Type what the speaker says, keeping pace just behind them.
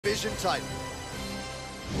Division title.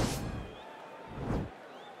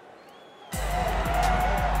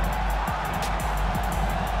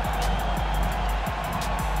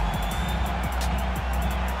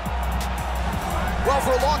 Well,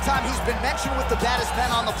 for a long time, he's been mentioned with the baddest men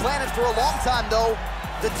on the planet. For a long time, though,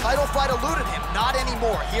 the title fight eluded him. Not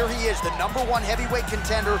anymore. Here he is, the #1 heavyweight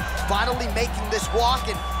contender, finally making this walk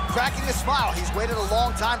and cracking a smile. He's waited a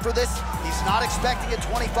long time for this. He's not expecting a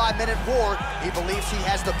 25-minute war. He believes he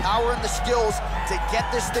has the power and the skills to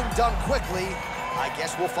get this thing done quickly. I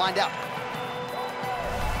guess we'll find out.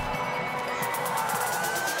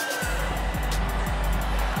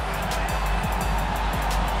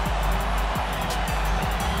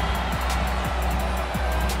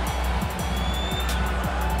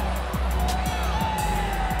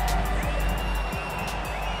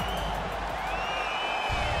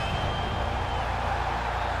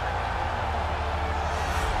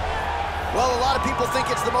 Well, a lot of people think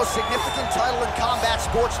it's the most significant title in combat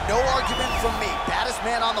sports. No argument from me. Baddest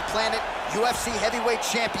man on the planet, UFC heavyweight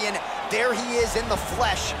champion. There he is in the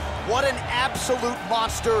flesh. What an absolute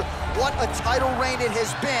monster. What a title reign it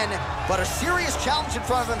has been. But a serious challenge in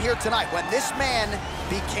front of him here tonight. When this man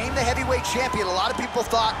became the heavyweight champion, a lot of people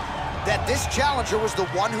thought that this challenger was the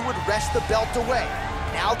one who would wrest the belt away.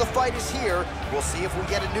 Now the fight is here. We'll see if we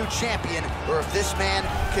get a new champion or if this man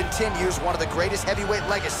continues one of the greatest heavyweight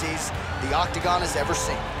legacies the Octagon has ever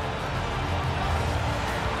seen.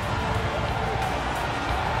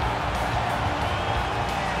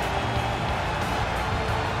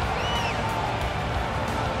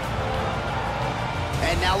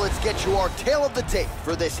 And now let's get you our tale of the tape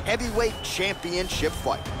for this heavyweight championship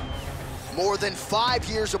fight. More than 5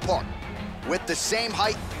 years apart, with the same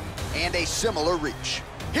height and a similar reach.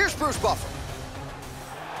 Here's Bruce Buffer.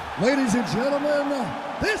 Ladies and gentlemen,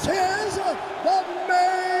 this is the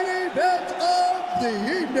main event of the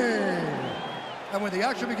evening. And when the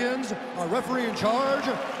action begins, our referee in charge,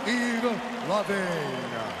 Yves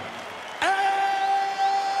Lavigne.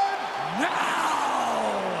 And now,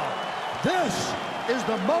 this is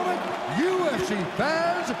the moment UFC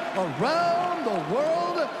fans around the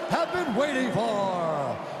world have been waiting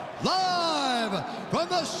for. Live from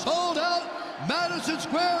the sold-out Madison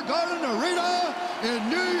Square Garden Arena in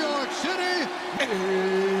New York City,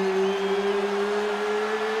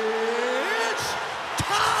 it's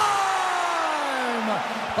time!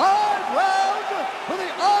 5 rounds for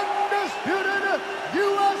the undisputed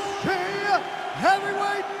UFC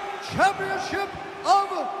Heavyweight Championship of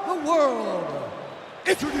the world.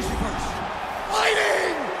 Introducing first,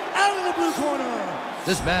 fighting out of the blue corner.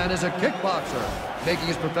 This man is a kickboxer, making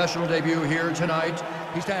his professional debut here tonight.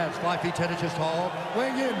 He stands 5 feet 10 inches tall,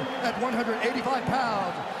 weighing in at 185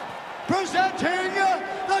 pounds. Presenting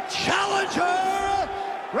the challenger,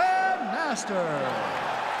 Grandmaster.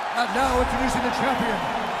 And now introducing the champion,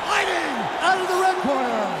 fighting out of the red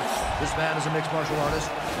corner. This man is a mixed martial artist,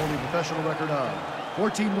 holding a professional record of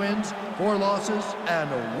 14 wins, 4 losses, and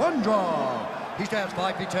 1 draw. He stands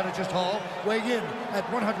 5 feet 10 inches tall, weighing in at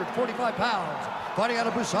 145 pounds. Fighting out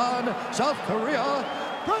of Busan, South Korea,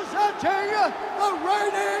 presenting the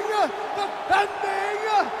reigning,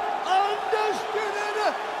 defending,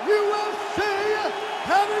 undisputed UFC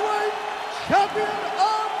heavyweight champion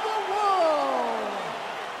of the world,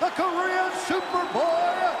 the Korean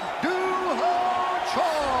Superboy, Doo-Ho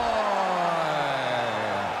Choi.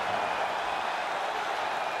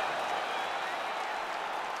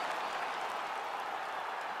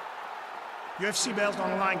 UFC belt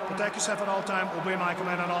on the line. Protect yourself at all time. Obey my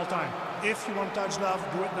command at all time. If you want to touch love,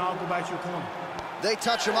 do it now. Go back to your corner. They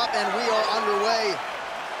touch him up, and we are underway.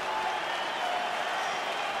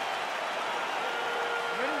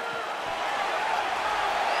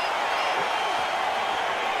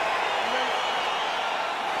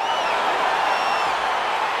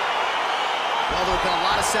 Well, there have been a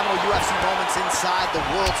lot of seminal UFC moments inside the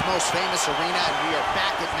world's most famous arena, and we are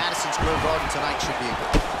back at Madison Square Garden tonight. Should be a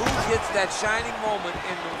good. Who gets that shining moment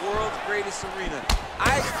in the world's greatest arena?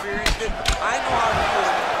 I experienced it. I know how to feel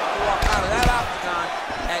to walk out of that octagon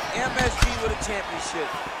at MSG with a championship.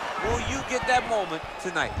 Will you get that moment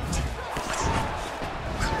tonight?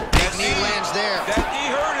 Big knee lands there. That knee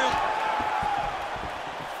hurt him.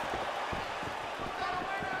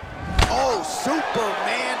 Oh,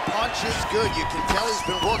 Superman punch is good. You can tell he's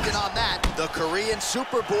been working on that. The Korean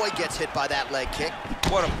Superboy gets hit by that leg kick.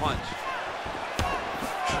 What a punch.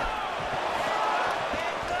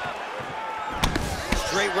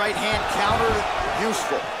 Straight right hand counter,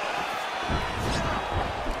 useful.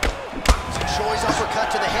 Choi's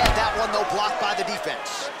uppercut to the head. That one, though, blocked by the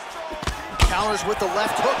defense. Counters with the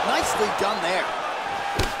left hook. Nicely done there.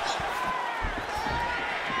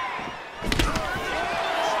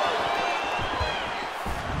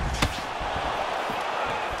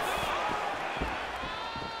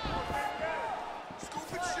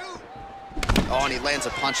 lands a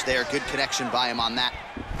punch there. Good connection by him on that.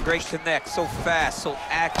 Great connect, so fast, so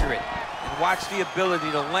accurate. And watch the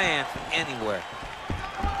ability to land from anywhere.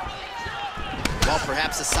 Well,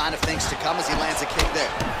 perhaps a sign of things to come as he lands a kick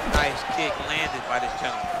there. Nice kick landed by this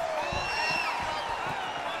gentleman.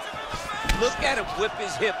 Look at him whip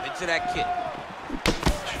his hip into that kick.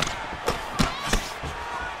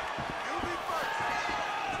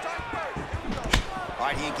 All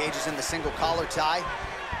right, he engages in the single collar tie.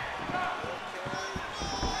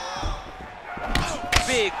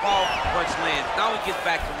 Big powerful punch lands. Now he gets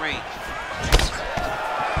back to range.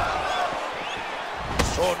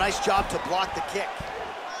 Oh, nice job to block the kick.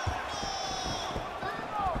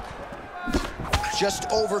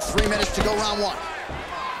 Just over 3 minutes to go, round one.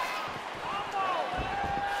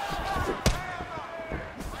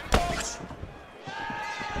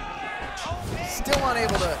 Still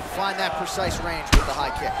unable to find that precise range with the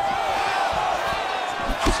high kick.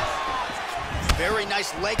 Very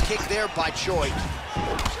nice leg kick there by Choi.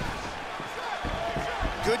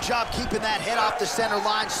 Good job keeping that head off the center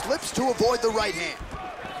line. Slips to avoid the right hand.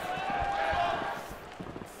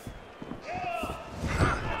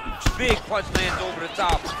 Big punch lands over the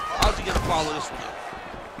top. How's he gonna follow this one?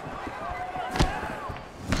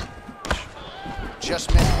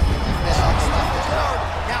 Just missed.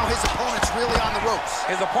 Now his opponent's really on the ropes.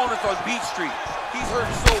 His opponent's on Beat Street. He's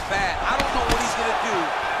hurting so bad. I don't know what he's gonna do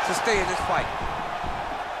to stay in this fight.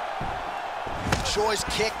 Choi's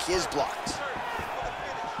kick is blocked.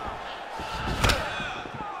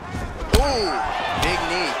 Ooh, big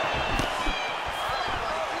knee.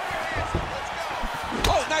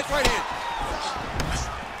 Oh, nice right hand.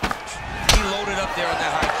 He loaded up there on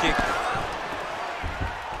that high kick.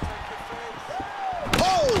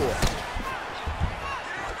 Oh!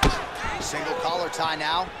 Single collar tie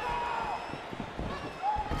now.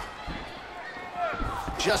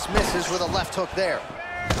 Just misses with a left hook there.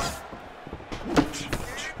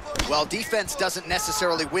 Well, defense doesn't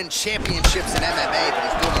necessarily win championships in MMA, but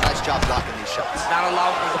he's doing a nice job blocking these shots. Not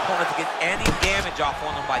allowing his opponent to get any damage off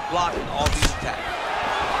on him by blocking all these attacks.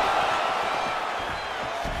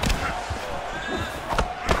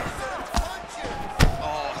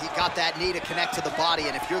 Oh, he got that knee to connect to the body,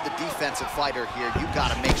 and if you're the defensive fighter here, you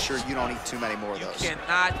got to make sure you don't eat too many more of those. You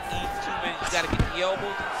cannot eat too many. You got to get the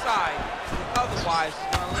elbows inside. Otherwise,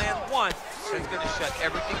 he's going to land one that's going to shut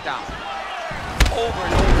everything down. Over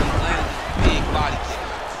and over, he lands this big body kick.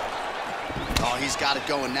 Oh, he's got it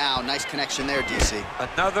going now. Nice connection there, DC.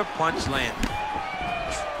 Another punch land.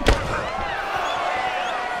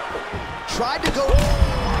 Tried to go up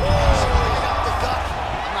the gut.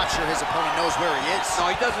 I'm not sure his opponent knows where he is.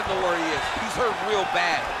 No, he doesn't know where he is. He's hurt real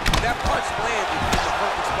bad. That punch landed in the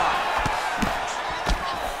perfect spot.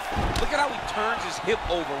 Look at how he turns his hip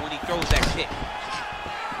over when he throws that kick.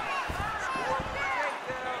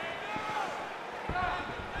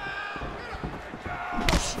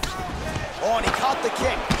 Oh, and he caught the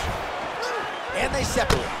kick. And they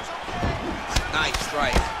separate. Nice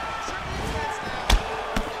strike.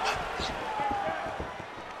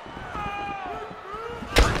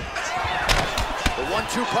 The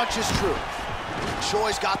 1-2 punch is true.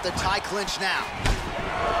 Choi's got the tie clinch now.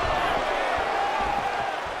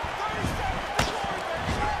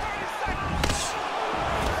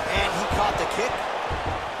 And he caught the kick.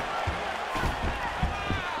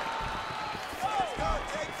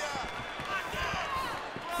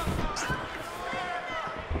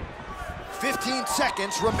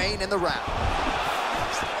 Seconds remain in the round.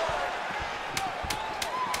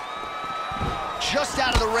 Just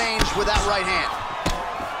out of the range with that right hand.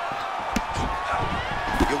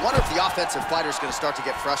 You wonder if the offensive fighter is going to start to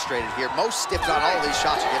get frustrated here. Most, if not all, of these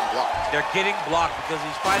shots are getting blocked. They're getting blocked because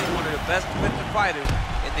he's fighting one of the best defensive fighters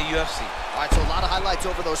in the UFC. All right, so a lot of highlights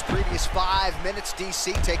over those previous 5 minutes.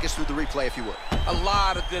 DC, take us through the replay if you would. A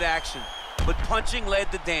lot of good action, but punching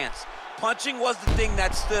led the dance. Punching was the thing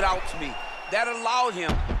that stood out to me. That allowed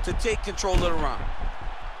him to take control of the round.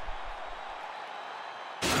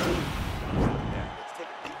 Let's take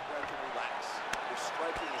a deep breath and relax. Your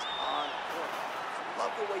striking is on point. I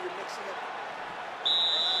love the way you're mixing it.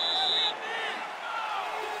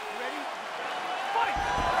 Ready? Fight!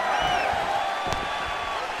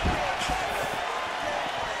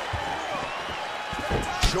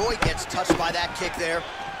 Choi gets touched by that kick there.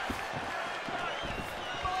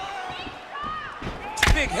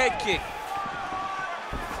 Big head kick.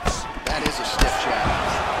 That is a stiff jab.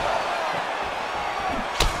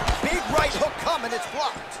 Big right hook coming, it's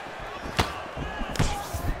blocked.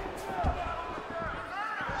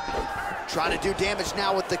 Trying to do damage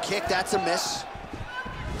now with the kick, that's a miss.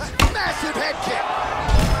 Massive head kick.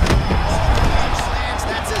 Lands,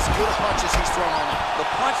 that's a as good a punch as he's thrown all night. The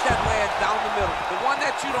punch that lands down the middle, the one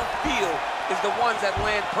that you don't feel, is the ones that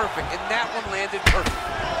land perfect, and that one landed perfect.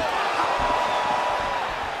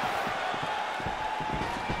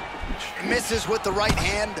 Misses with the right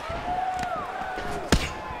hand.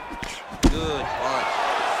 Good punch.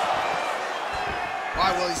 All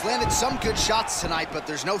right, well, he's landed some good shots tonight, but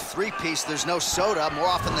there's no three-piece, there's no soda. More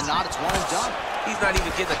often than not, it's one and done. He's not even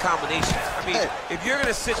getting a combination. I mean, if you're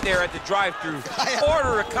gonna sit there at the drive-thru,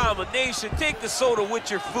 order a combination, take the soda with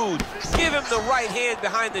your food, give him the right hand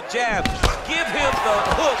behind the jab, give him the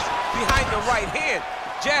hook behind the right hand.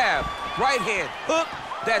 Jab, right hand, hook,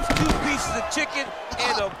 that's 2 pieces of chicken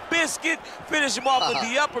and a biscuit. Finish him off with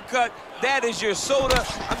the uppercut. That is your soda.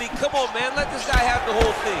 I mean, come on, man, let this guy have the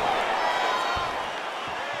whole thing.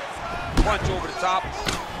 Punch over the top.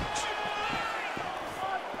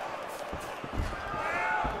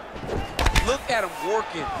 Look at him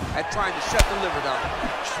working at trying to shut the liver down.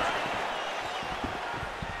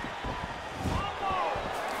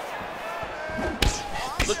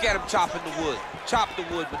 Look at him chopping the wood. Chop the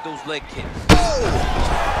wood with those leg kicks. Oh!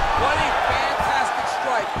 What a fantastic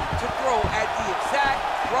strike to throw at the exact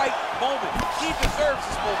right moment. He deserves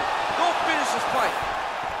this moment. Go finish this fight.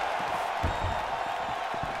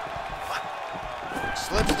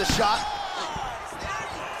 Slips the shot.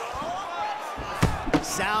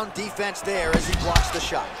 Sound defense there as he blocks the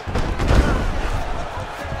shot. A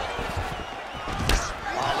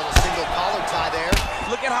little single collar tie there.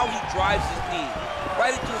 Look at how he drives his knee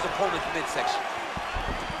right into his opponent's midsection.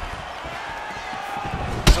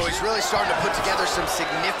 So he's really starting to put together some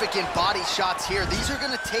significant body shots here. These are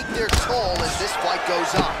going to take their toll as this fight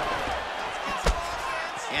goes on.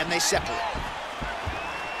 And they separate.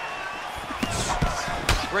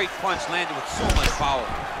 Great punch landed with so much power.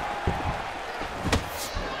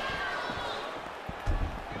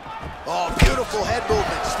 Oh, beautiful head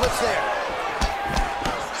movement. Slips there.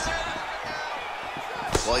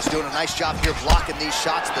 Well, he's doing a nice job here blocking these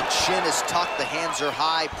shots. The chin is tucked, the hands are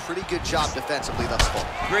high. Pretty good job defensively thus far.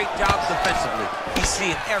 Great job defensively. He's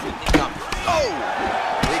seeing everything coming. Oh!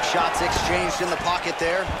 Big shots exchanged in the pocket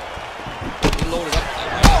there. He loaded up.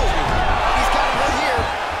 Oh! He's got him right here.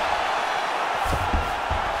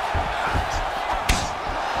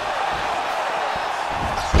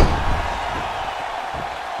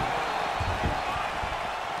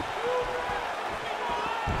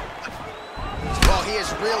 He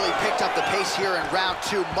has really picked up the pace here in round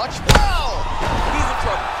 2. Much. Wow! He's in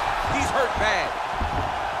trouble. He's hurt bad.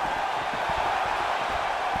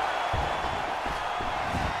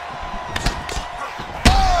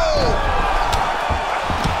 Oh!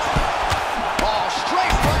 Oh,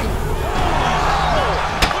 straight right. Oh!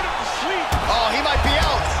 Put him to sleep. Oh, he might be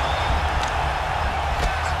out.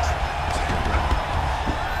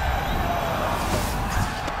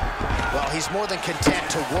 Well, he's more than content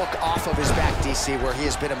to work off of his back, DC, where he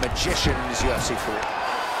has been a magician in his UFC career.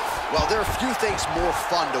 Well, there are few things more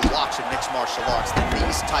fun to watch in mixed martial arts than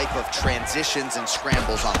these type of transitions and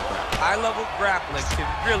scrambles on the ground. High-level grappling can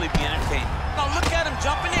really be entertaining. Now look at him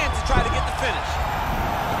jumping in to try to get the finish.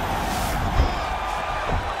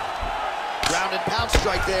 Ground and pound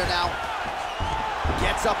strike there now.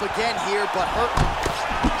 Gets up again here, but hurt.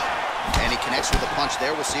 And he connects with a punch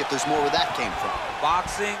there. We'll see if there's more where that came from.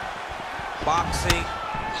 Boxing, boxing,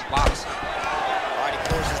 boxing. All right, he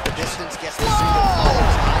closes the distance, gets the single collar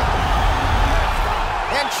tie.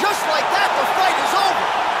 And just like that, the fight is over.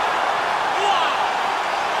 Wow!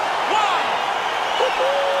 Wow!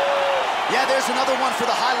 Yeah, there's another one for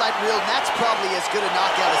the highlight reel, and that's probably as good a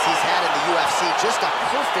knockout as he's had in the UFC. Just a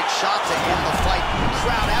perfect shot to end the fight.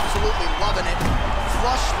 Crowd absolutely loving it.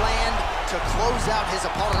 Flush land to close out his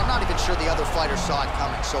opponent. I'm not even sure the other fighter saw it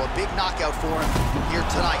coming. So a big knockout for him here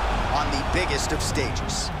tonight on the biggest of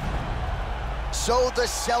stages. So the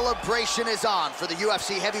celebration is on for the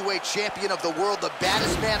UFC heavyweight champion of the world, the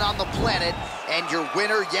baddest man on the planet, and your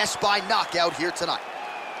winner, yes, by knockout here tonight.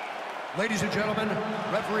 Ladies and gentlemen,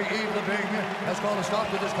 referee Yves Leving has called a stop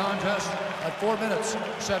to this contest at 4 minutes,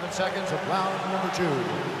 7 seconds of round number 2.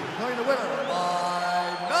 Going the winner by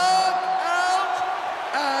knockout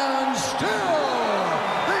and still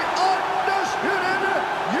the undisputed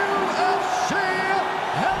UFC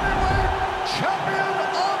heavyweight champion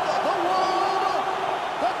of the world,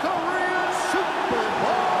 the Korean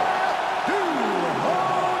superboy,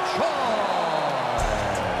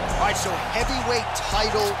 All right, so heavyweight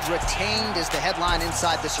title retained is the headline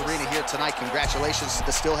inside this arena here tonight. Congratulations to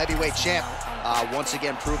the still heavyweight champ. Once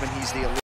again, proving he's the elite.